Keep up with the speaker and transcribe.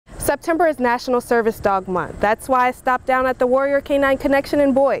September is National Service Dog Month. That's why I stopped down at the Warrior Canine Connection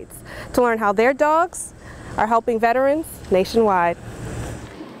in Boyds to learn how their dogs are helping veterans nationwide.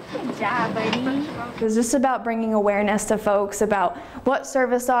 Good job, buddy. It was just about bringing awareness to folks about what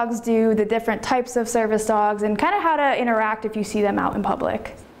service dogs do, the different types of service dogs, and kind of how to interact if you see them out in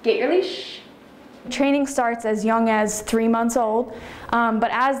public. Get your leash. Training starts as young as 3 months old, but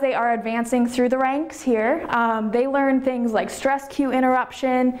as they are advancing through the ranks here, they learn things like stress cue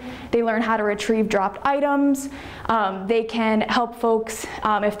interruption, they learn how to retrieve dropped items, they can help folks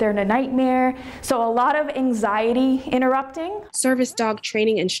if they're in a nightmare, so a lot of anxiety interrupting. Service dog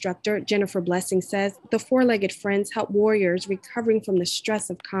training instructor Jennifer Blessing says the four-legged friends help warriors recovering from the stress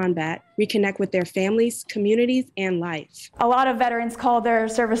of combat reconnect with their families, communities, and life. A lot of veterans call their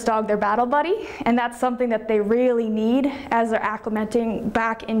service dog their battle buddy, and that's something that they really need as they're acclimating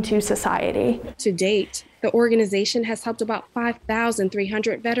back into society. To date, the organization has helped about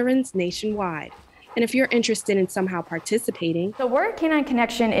 5,300 veterans nationwide. And if you're interested in somehow participating, the Warrior Canine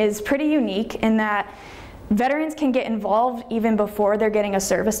Connection is pretty unique in that veterans can get involved even before they're getting a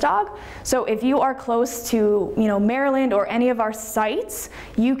service dog. So if you are close to, Maryland or any of our sites,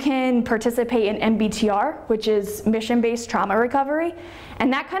 you can participate in MBTR, which is mission-based trauma recovery.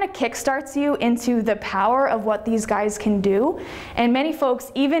 And that kind of kickstarts you into the power of what these guys can do. And many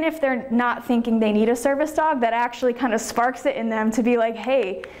folks, even if they're not thinking they need a service dog, that actually kind of sparks it in them to be like,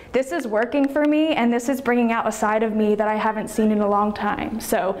 hey, this is working for me and this is bringing out a side of me that I haven't seen in a long time.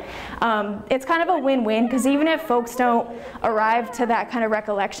 So it's kind of a win-win, because even if folks don't arrive to that kind of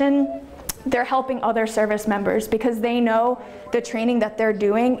recollection, they're helping other service members because they know the training that they're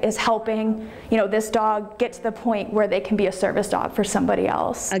doing is helping, this dog get to the point where they can be a service dog for somebody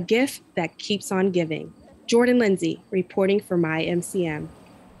else. A gift that keeps on giving. Jordan Lindsay, reporting for MyMCM.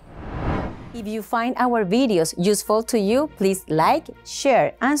 If you find our videos useful to you, please like,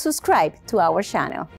 share, and subscribe to our channel.